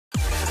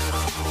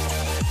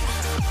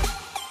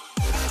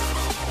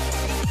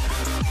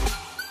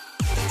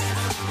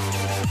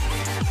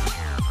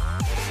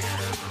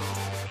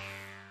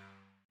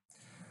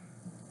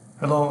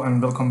Hello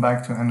and welcome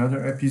back to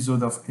another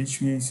episode of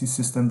HVAC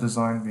System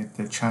Design with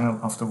the channel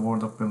of the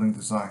World of Building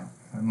Design.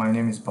 My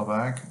name is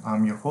Babak,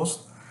 I'm your host.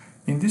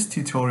 In this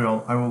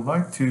tutorial, I would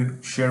like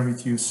to share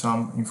with you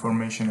some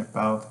information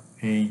about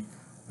a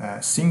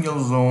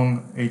single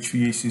zone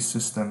HVAC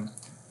system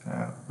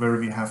where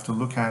we have to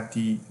look at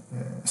the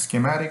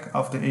schematic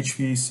of the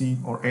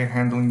HVAC or air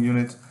handling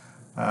unit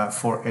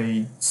for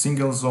a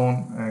single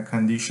zone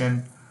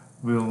condition.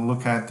 We'll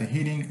look at the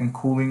heating and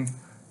cooling,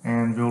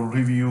 and we'll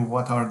review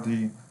what are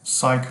the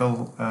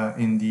cycle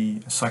in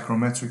the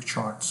psychometric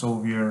chart. So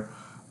we're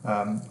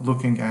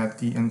looking at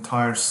the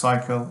entire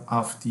cycle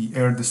of the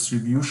air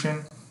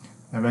distribution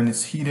when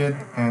it's heated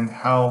and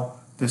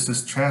how this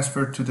is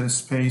transferred to the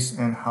space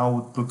and how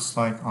it looks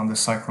like on the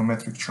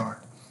psychometric chart.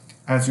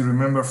 As you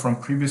remember from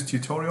previous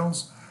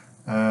tutorials,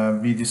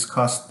 we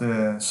discussed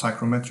the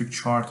psychometric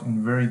chart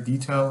in very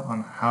detail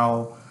on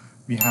how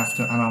we have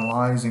to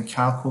analyze and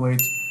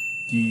calculate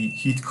the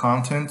heat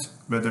content,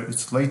 whether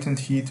it's latent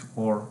heat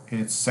or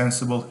it's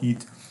sensible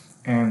heat,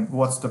 and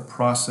what's the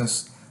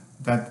process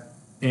that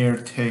air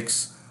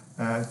takes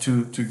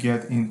to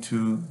get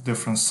into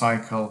different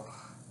cycle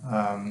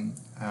in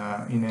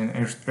an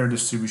air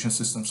distribution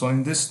system. So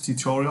in this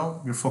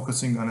tutorial, we're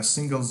focusing on a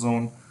single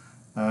zone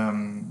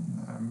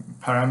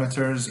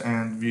parameters,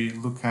 and we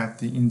look at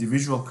the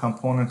individual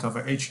component of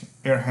a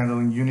air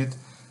handling unit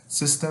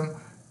system,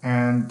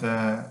 and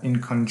in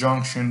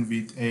conjunction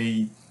with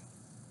a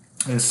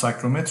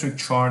psychometric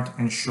chart,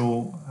 and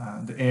show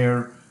the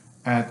air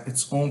at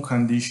its own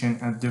condition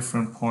at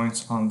different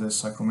points on the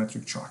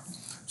psychometric chart.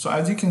 So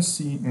as you can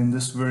see in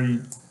this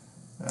very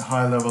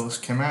high level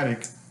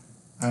schematic,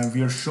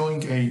 we are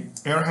showing a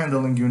air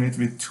handling unit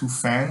with two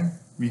fans.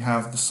 We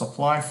have the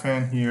supply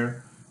fan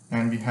here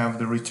and we have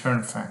the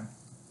return fan.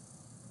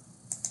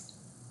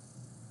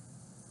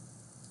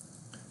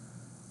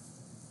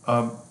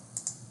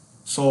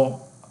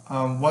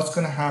 What's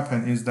going to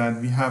happen is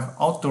that we have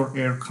outdoor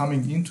air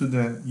coming into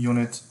the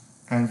unit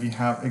and we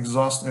have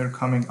exhaust air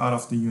coming out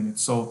of the unit.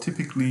 So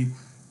typically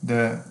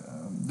the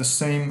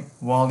same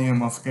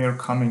volume of air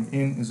coming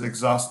in is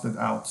exhausted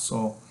out.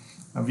 So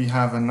we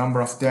have a number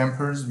of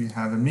dampers. We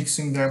have a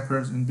mixing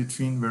dampers in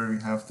between where we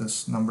have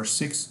this number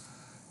 6,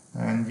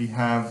 and we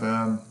have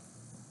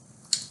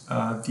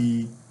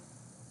the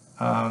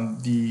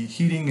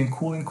heating and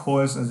cooling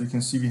coils. As you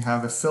can see, we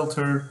have a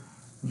filter.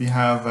 We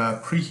have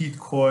a preheat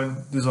coil.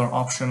 These are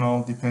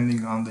optional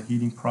depending on the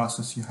heating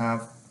process you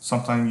have.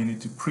 Sometimes you need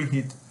to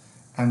preheat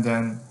and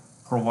then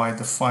provide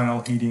the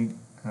final heating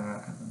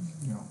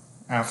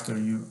after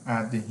you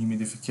add the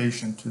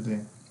humidification to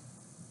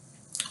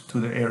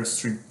the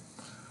airstream.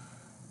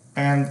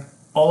 And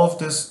all of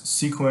these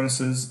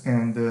sequences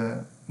and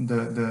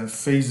the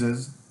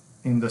phases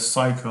in the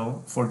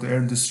cycle for the air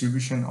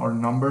distribution are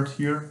numbered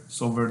here.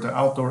 So where the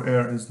outdoor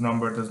air is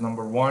numbered as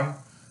number 1,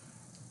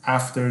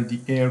 after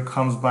the air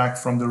comes back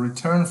from the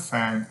return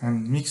fan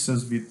and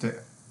mixes with the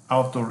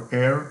outdoor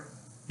air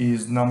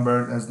is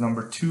numbered as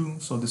number 2.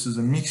 So this is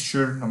a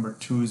mixture. Number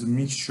 2 is a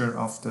mixture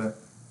of the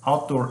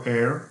outdoor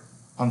air,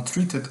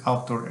 untreated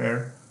outdoor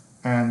air,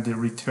 and the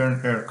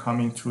return air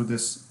coming through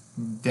this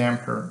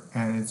damper,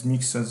 and it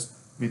mixes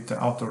with the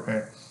outdoor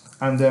air.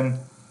 And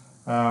then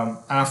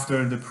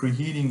after the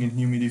preheating and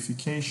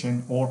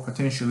humidification, or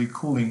potentially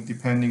cooling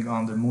depending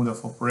on the mode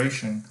of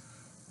operation,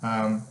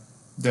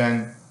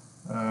 then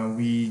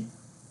we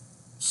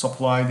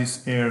supply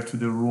this air to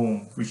the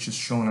room, which is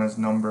shown as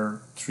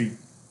number 3.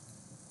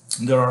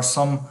 There are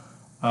some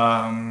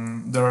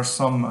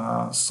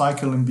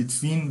cycle in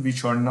between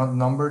which are not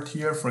numbered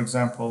here. For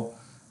example,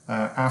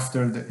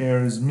 after the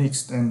air is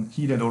mixed and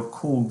heated or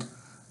cooled,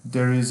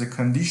 there is a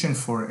condition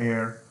for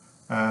air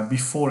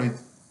before it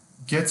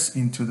gets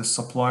into the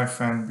supply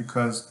fan,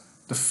 because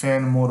the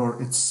fan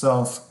motor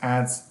itself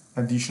adds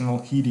additional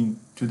heating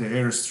to the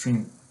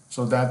airstream.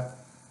 So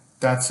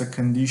that's a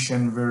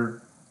condition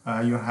where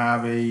you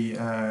have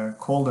a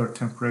colder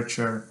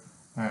temperature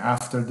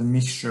after the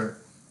mixture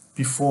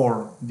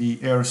before the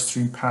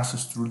airstream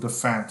passes through the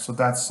fan. So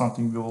that's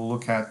something we will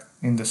look at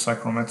in the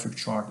psychometric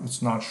chart.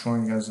 It's not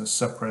showing as a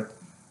separate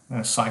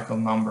cycle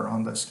number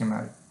on the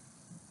schematic.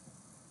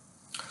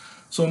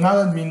 So now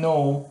that we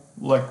know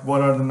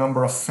what are the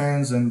number of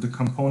fans and the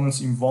components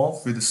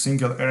involved with a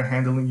single air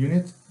handling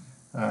unit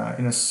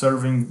in a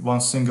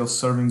one single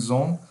serving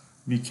zone,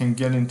 we can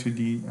get into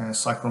the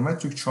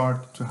psychometric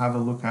chart to have a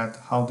look at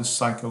how this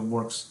cycle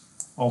works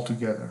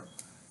altogether.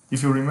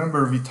 If you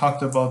remember, we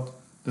talked about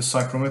the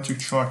psychometric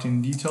chart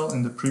in detail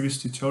in the previous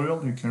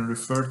tutorial. You can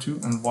refer to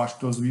and watch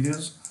those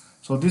videos.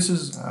 So this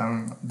is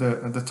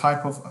the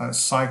type of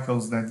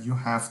cycles that you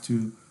have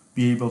to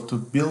be able to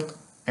build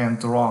and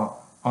draw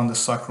on the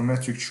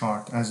psychometric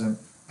chart as an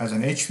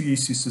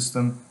HVAC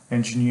system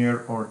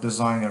engineer or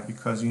designer,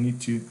 because you need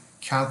to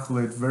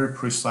calculate very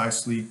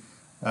precisely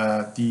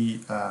the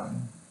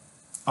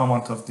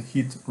amount of the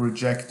heat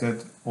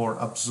rejected or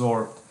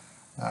absorbed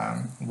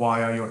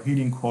via your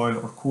heating coil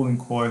or cooling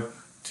coil,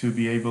 to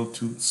be able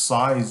to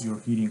size your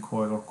heating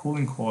coil or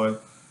cooling coil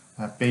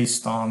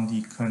based on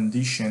the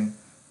condition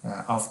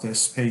of the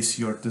space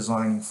you're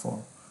designing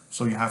for.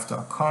 So you have to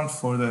account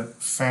for the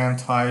fan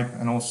type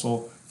and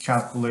also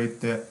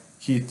calculate the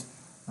heat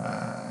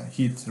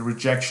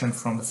rejection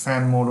from the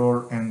fan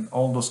motor and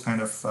all those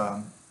kind of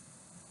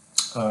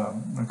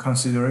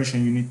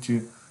consideration you need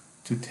to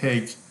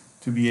take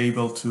to be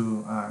able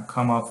to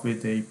come up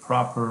with a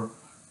proper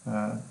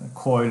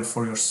coil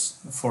for your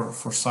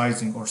for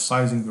sizing or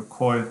sizing your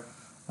coil.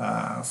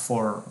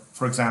 For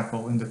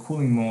example, in the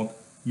cooling mode,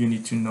 you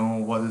need to know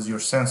what is your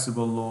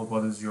sensible load,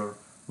 what is your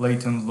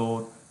latent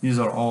load. These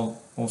are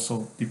all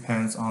also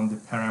depends on the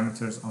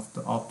parameters of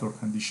the outdoor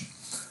condition.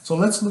 So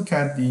let's look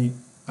at the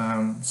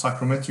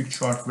psychometric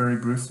chart very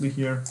briefly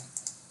here.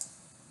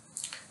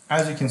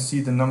 As you can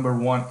see, the number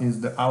one is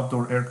the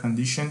outdoor air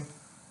condition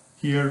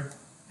here,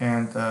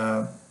 and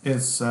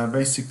it's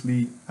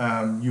basically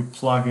you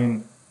plug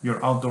in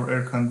your outdoor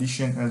air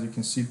condition. As you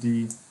can see,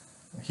 the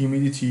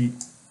humidity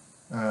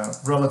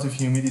relative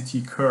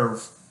humidity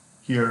curve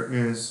here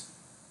is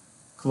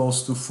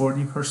close to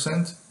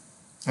 40%,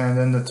 and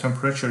then the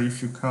temperature,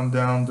 if you come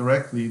down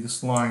directly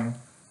this line,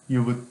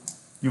 you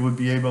would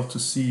be able to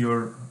see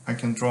your, I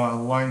can draw a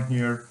line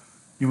here,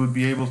 you would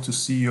be able to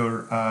see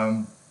your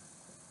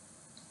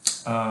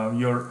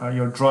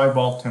dry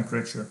bulb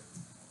temperature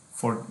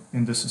for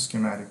in this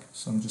schematic.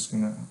 So I'm just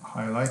going to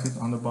highlight it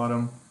on the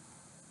bottom.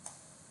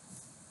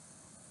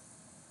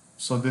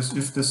 So this,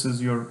 if this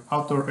is your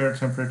outdoor air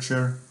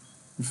temperature,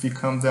 if you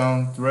come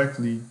down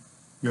directly,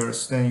 you're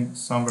staying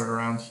somewhere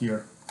around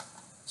here.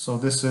 So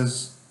this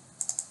is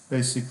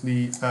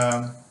basically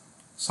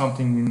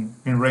something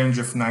in range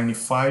of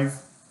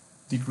 95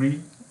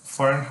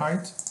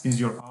 Fahrenheit is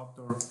your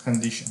outdoor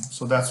condition.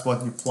 So that's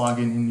what you plug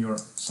in your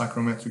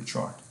psychometric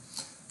chart.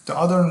 The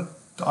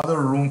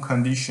other room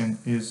condition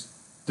is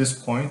this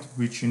point,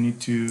 which you need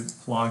to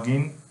plug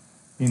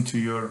into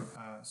your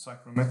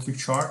psychometric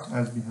chart,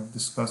 as we have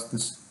discussed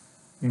this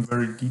in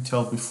very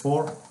detail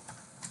before.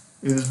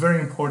 It is very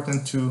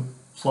important to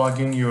plug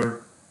in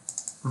your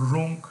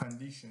room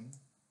condition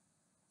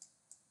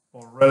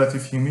or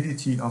relative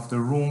humidity of the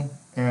room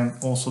and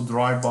also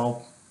dry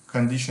bulb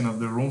condition of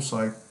the room. So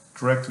I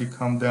directly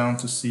come down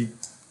to see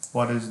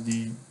what is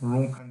the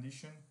room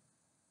condition.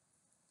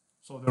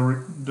 So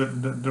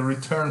the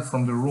return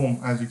from the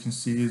room, as you can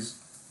see, is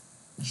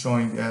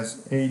showing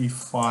as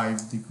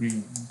 85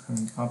 degrees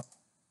coming up.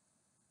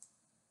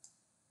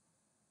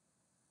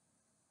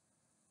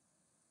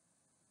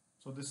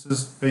 So this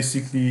is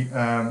basically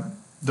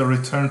the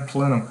return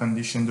plenum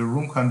condition. The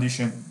room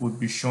condition would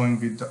be showing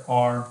with the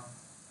R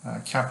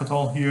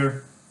capital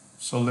here.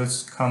 So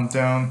let's come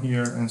down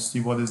here and see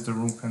what is the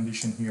room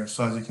condition here.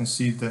 So as you can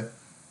see, the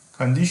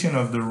condition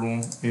of the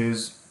room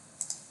is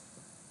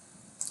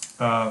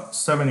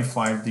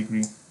 75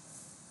 degree.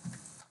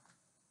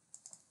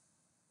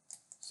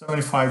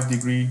 75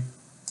 degree.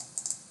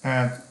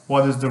 And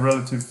what is the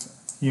relative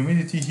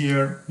humidity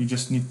here? You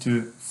just need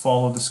to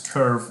follow this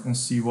curve and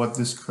see what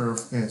this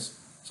curve is.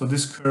 So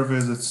this curve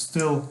is, it's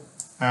still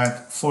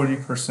at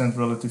 40%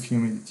 relative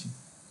humidity.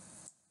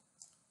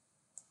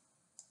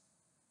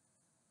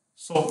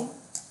 So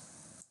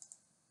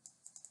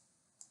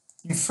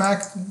in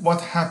fact,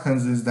 what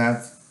happens is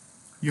that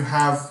you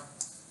have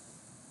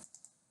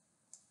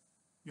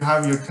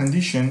your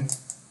condition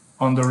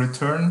on the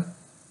return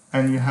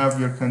and you have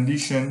your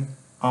condition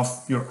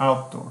of your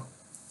outdoor.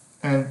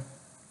 And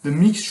the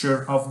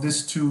mixture of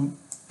these two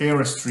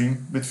air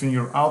stream between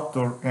your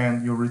outdoor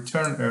and your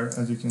return air,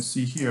 as you can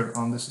see here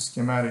on this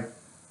schematic,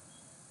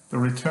 the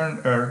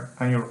return air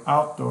and your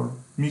outdoor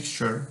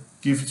mixture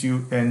gives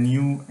you a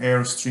new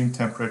air stream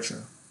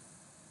temperature,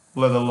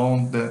 let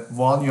alone the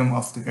volume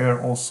of the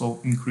air also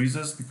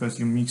increases because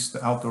you mix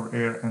the outdoor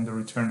air and the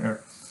return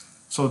air.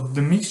 So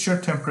the mixture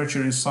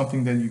temperature is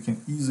something that you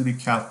can easily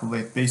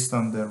calculate based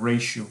on the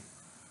ratio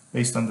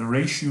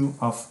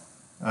of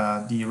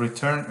the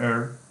return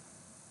air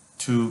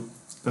to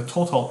the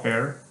total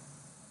air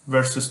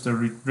versus the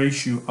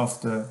ratio of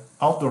the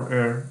outdoor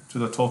air to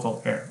the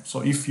total air.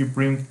 So if you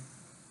bring,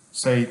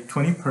 say,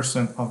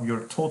 20% of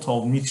your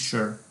total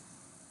mixture,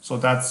 so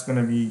that's going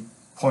to be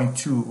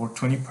 0.2 or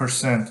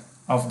 20%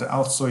 of the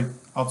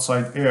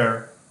outside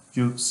air,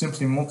 you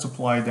simply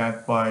multiply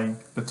that by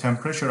the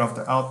temperature of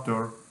the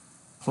outdoor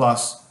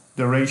plus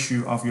the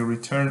ratio of your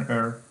return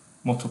air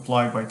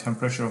multiplied by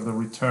temperature of the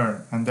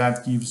return, and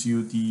that gives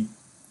you the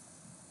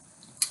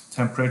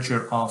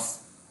temperature of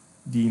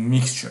the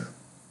mixture.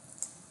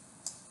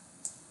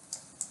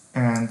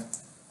 And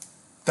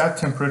that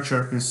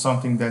temperature is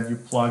something that you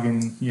plug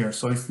in here.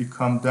 So if you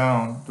come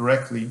down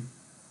directly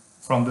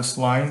from this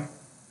line,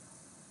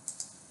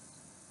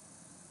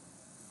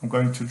 I'm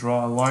going to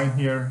draw a line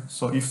here.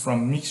 So if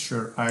from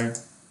mixture I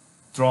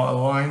draw a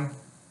line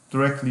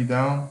directly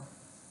down,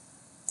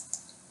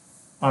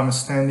 I'm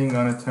standing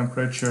on a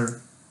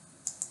temperature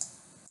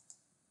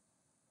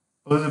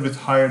a little bit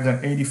higher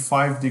than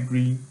 85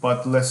 degree,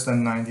 but less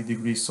than 90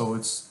 degrees. So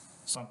it's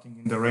something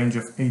in the range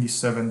of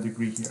 87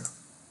 degree here.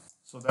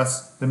 So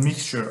that's the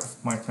mixture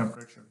of my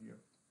temperature here.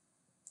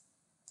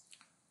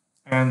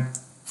 And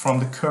from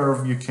the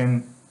curve, you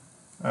can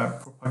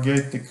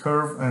propagate the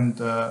curve and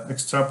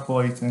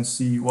extrapolate and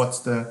see what's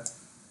the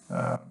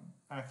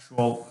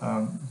actual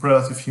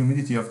relative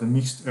humidity of the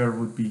mixed air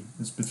would be.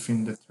 It's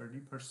between the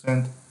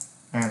 30%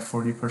 and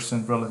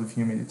 40% relative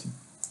humidity.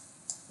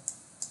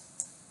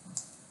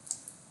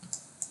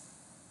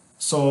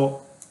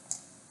 So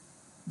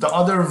the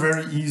other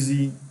very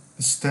easy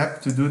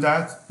step to do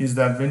that is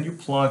that when you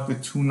plug the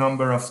two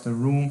number of the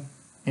room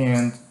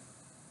and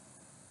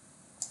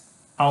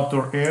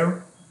outdoor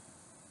air,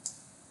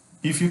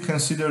 if you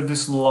consider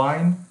this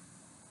line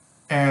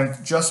and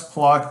just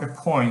plug a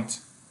point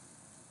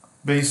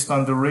based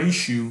on the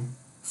ratio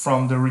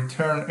from the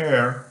return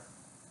air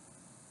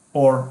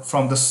or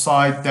from the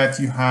side that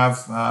you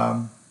have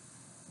a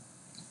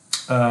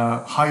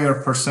higher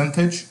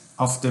percentage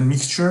of the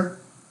mixture,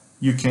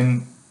 you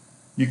can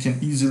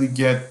easily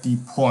get the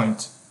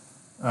point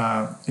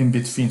in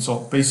between. So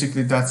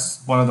basically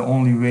that's one of the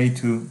only way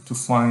to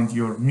find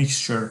your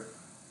mixture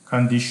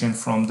condition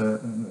from the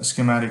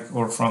schematic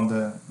or from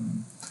the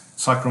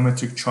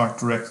psychometric chart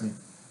directly.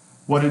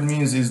 What it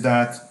means is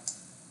that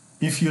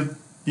if you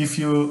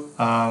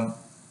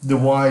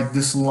divide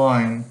this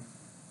line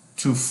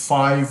to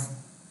 5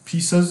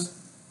 pieces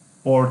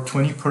or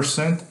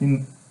 20%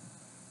 in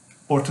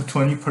or to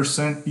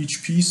 20%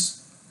 each piece,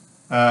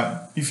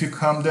 if you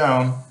come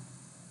down,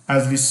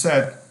 as we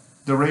said,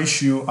 the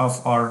ratio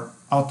of our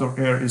outdoor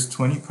air is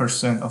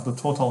 20% of the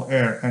total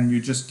air, and you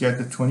just get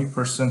the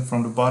 20%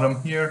 from the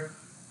bottom here,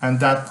 and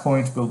that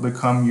point will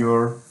become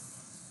your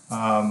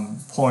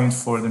point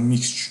for the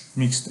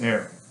mixed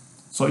air.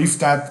 So if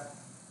that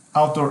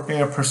outdoor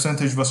air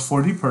percentage was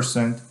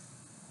 40%,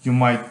 you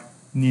might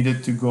need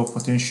it to go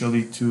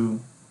potentially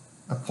to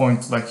a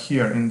point like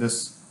here in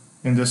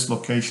this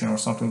location or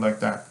something like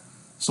that.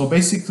 So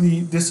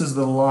basically this is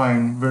the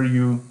line where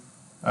you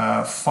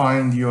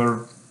find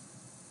your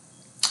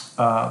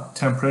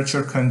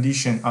temperature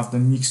condition of the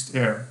mixed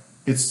air.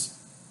 It's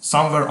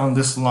somewhere on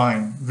this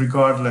line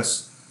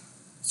regardless.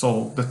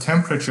 So the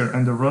temperature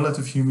and the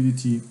relative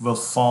humidity will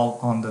fall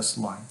on this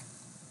line.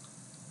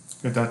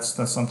 Okay, that's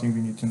something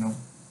we need to know.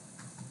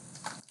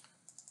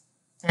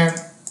 And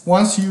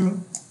once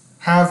you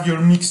have your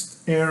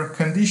mixed air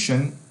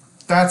condition,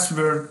 that's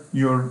where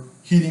your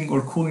heating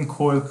or cooling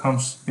coil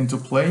comes into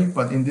play.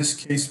 But in this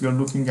case, we are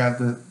looking at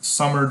the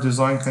summer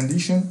design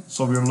condition.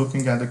 So we are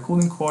looking at the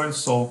cooling coil.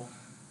 So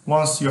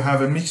once you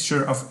have a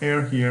mixture of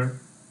air here,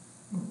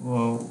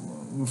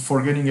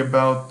 forgetting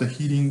about the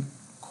heating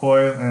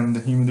coil and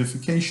the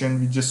humidification,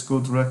 we just go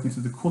directly to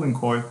the cooling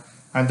coil.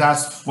 And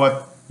that's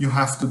what you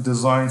have to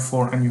design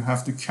for, and you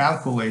have to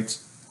calculate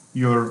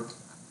your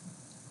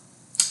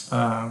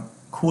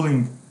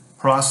cooling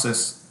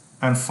process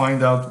and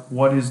find out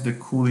what is the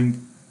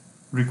cooling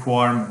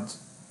requirement,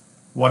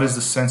 what is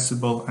the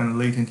sensible and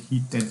latent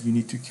heat that you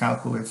need to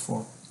calculate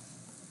for.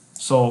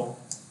 So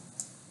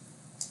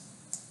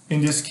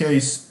in this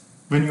case,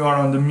 when you are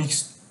on the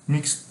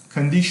mixed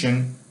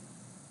condition,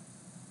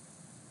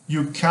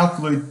 you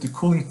calculate the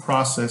cooling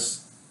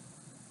process,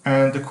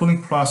 and the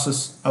cooling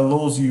process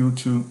allows you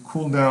to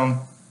cool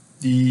down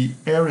the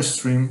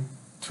airstream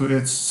to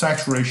its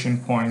saturation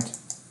point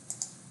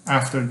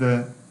after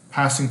the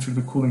passing through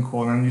the cooling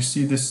coil. And you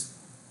see this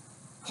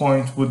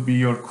point would be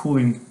your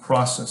cooling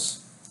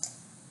process.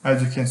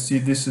 As you can see,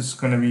 this is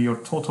going to be your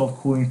total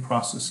cooling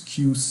process.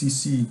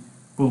 QCC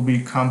will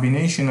be a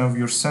combination of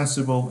your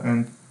sensible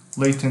and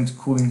latent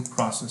cooling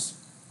process.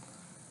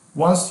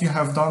 Once you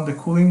have done the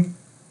cooling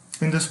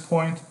in this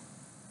point,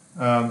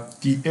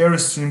 the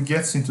airstream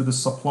gets into the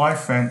supply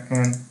fan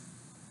and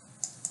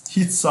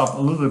heats up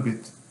a little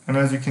bit. And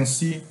as you can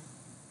see,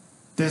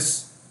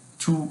 this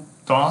 2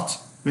 dot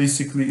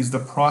basically is the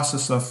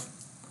process of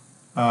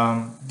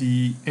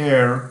the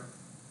air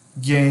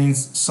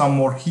gains some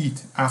more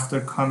heat after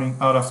coming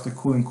out of the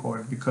cooling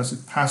coil, because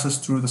it passes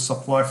through the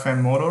supply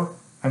fan motor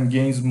and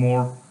gains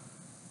more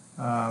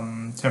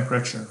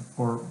temperature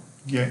or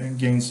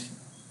gains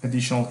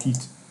additional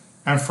heat.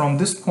 And from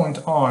this point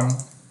on,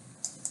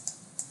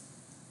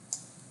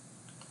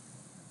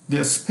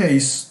 the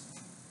space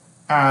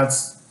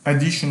adds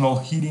additional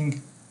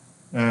heating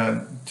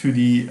to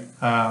the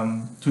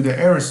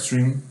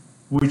airstream,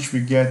 which we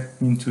get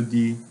into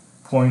the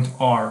point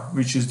R,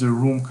 which is the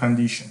room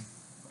condition,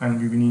 and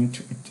we need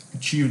to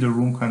achieve the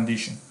room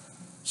condition.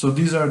 So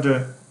these are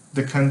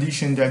the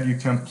condition that you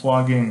can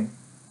plug in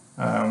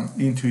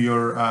into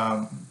your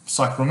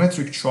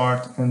psychometric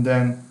chart, and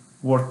then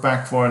work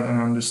backward and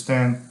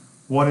understand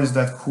what is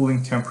that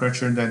cooling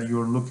temperature that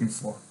you're looking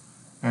for,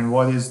 and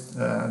what is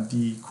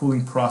the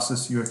cooling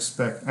process you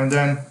expect. And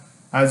then,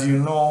 as you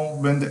know,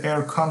 when the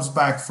air comes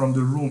back from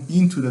the room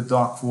into the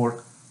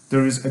ductwork,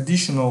 there is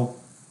additional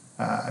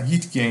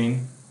heat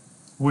gain,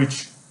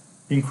 which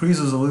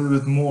increases a little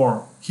bit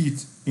more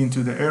heat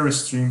into the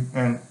airstream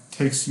and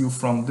takes you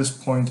from this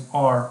point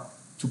R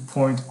to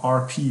point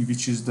RP,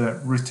 which is the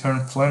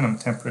return plenum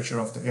temperature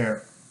of the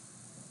air.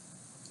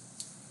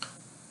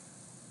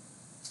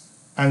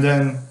 And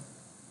then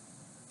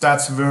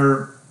that's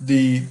where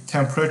the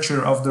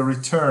temperature of the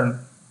return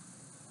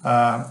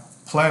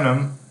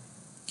plenum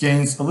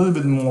gains a little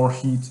bit more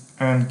heat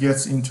and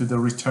gets into the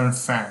return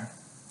fan.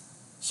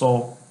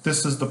 So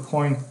this is the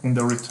point in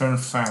the return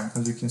fan,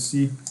 as you can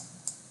see.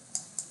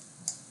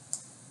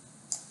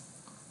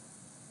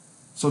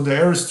 So the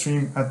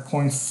airstream at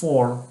point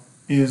 4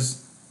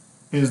 is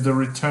the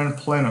return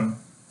plenum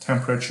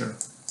temperature.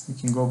 We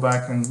can go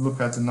back and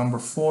look at the number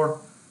 4.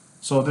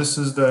 So this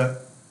is the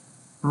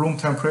room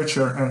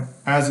temperature, and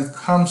as it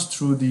comes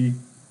through the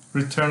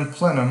return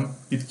plenum,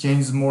 it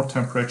gains more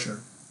temperature.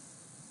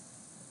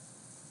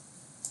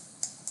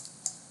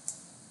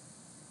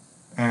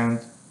 And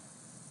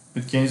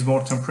it gains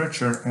more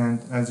temperature, and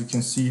as you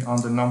can see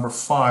on the number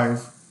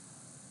 5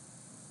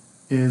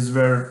 is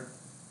where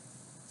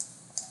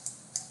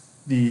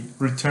the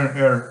return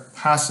air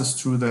passes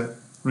through the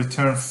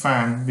return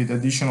fan with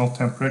additional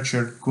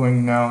temperature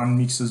going now and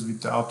mixes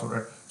with the outdoor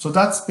air. So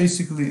that's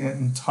basically an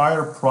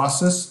entire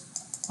process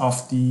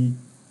of the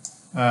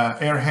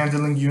air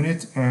handling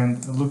unit,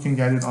 and looking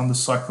at it on the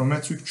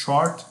psychometric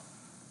chart,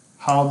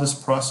 how this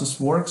process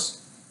works.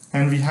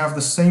 And we have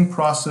the same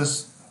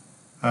process,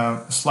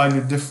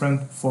 slightly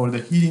different for the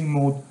heating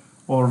mode,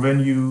 or when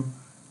you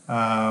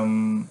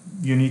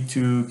need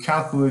to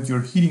calculate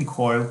your heating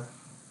coil.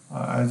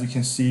 As you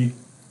can see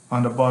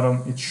on the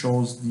bottom, it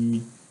shows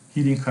the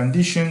heating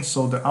condition.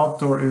 So the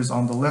outdoor is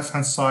on the left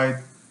hand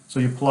side, so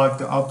you plug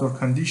the outdoor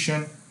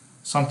condition.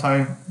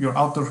 Sometimes your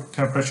outdoor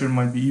temperature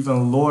might be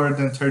even lower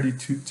than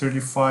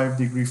 35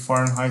 degrees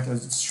Fahrenheit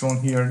as it's shown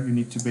here. You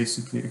need to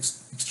basically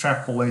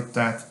extrapolate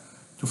that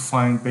to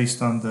find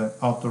based on the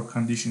outdoor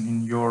condition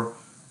in your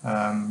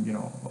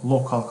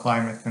local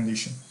climate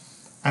condition.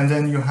 And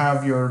then you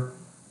have your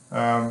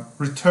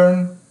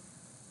return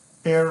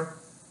air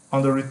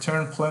on the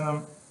return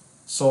plenum.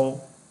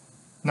 So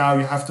now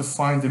you have to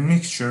find the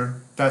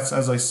mixture. That's,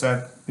 as I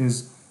said,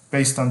 is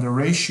based on the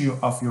ratio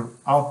of your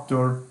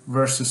outdoor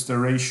versus the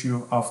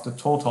ratio of the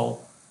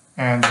total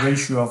and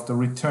ratio of the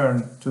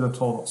return to the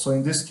total. So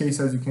in this case,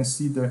 as you can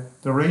see, the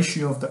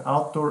ratio of the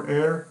outdoor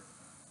air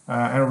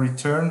and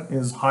return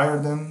is higher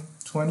than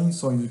 20.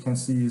 So as you can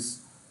see,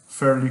 is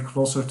fairly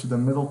closer to the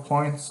middle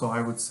point. So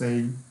I would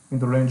say in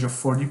the range of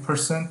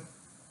 40%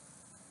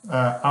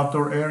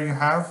 outdoor air you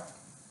have.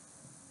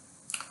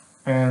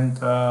 And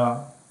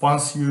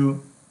once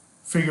you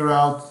figure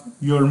out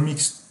your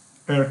mixed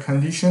air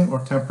condition or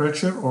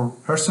temperature or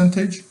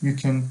percentage, you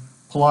can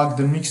plug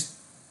the mixed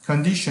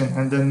condition,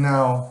 and then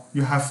now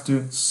you have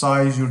to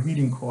size your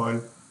heating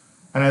coil.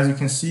 And as you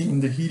can see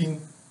in the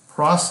heating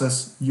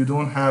process, you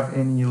don't have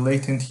any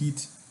latent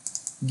heat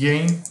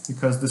gain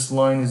because this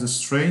line is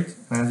straight.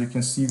 And as you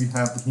can see, we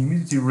have the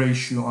humidity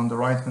ratio on the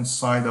right hand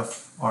side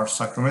of our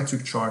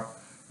psychometric chart.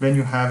 When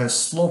you have a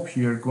slope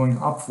here going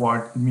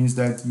upward, it means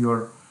that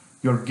you're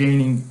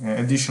gaining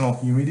additional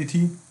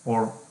humidity,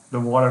 or the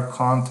water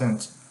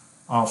content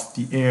of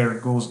the air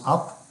goes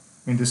up.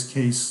 In this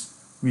case,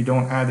 we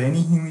don't add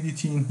any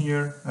humidity in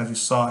here. As you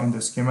saw in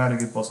the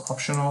schematic, it was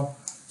optional,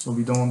 so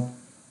we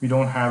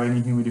don't have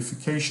any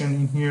humidification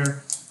in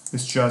here.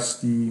 It's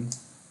just the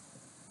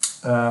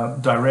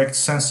direct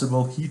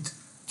sensible heat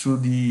through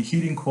the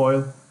heating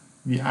coil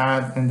we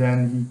add, and then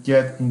we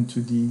get into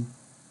the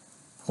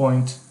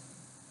point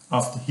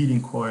of the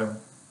heating coil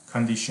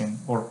condition,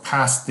 or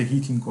past the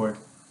heating coil.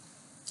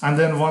 And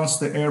then once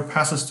the air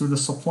passes through the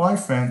supply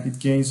fan, it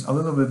gains a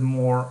little bit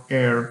more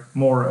air,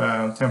 more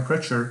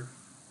temperature,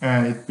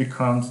 and it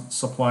becomes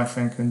supply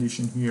fan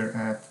condition here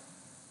at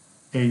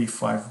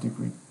 85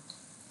 degrees.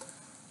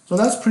 So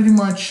that's pretty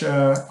much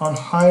on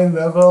high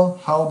level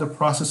how the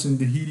process in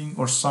the heating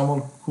or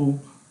summer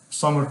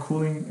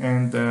cooling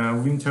and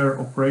winter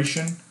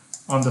operation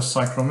on the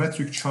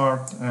psychometric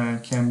chart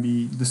can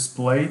be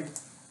displayed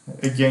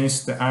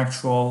against the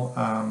actual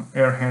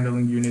air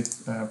handling unit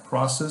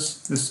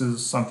process. This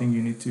is something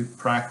you need to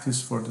practice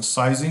for the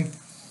sizing.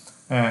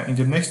 In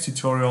the next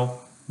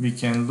tutorial, we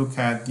can look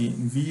at the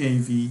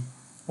VAV,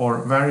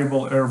 or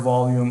variable air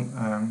volume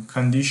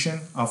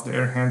condition of the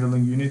air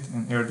handling unit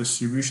and air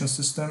distribution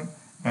system,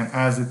 and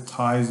as it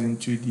ties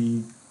into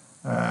the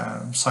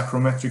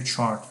psychometric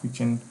chart.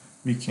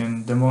 We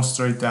can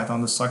demonstrate that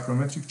on the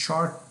psychometric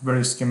chart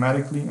very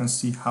schematically and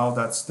see how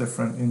that's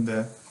different in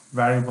the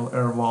variable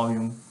air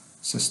volume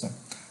system.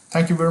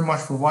 Thank you very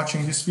much for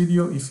watching this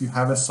video. If you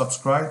haven't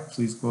subscribed,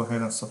 please go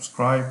ahead and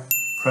subscribe.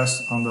 Press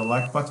on the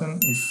like button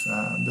if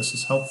this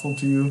is helpful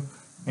to you,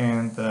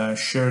 and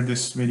share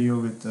this video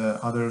with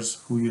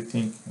others who you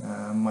think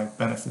might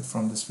benefit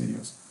from these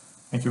videos.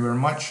 Thank you very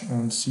much,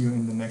 and see you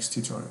in the next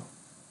tutorial.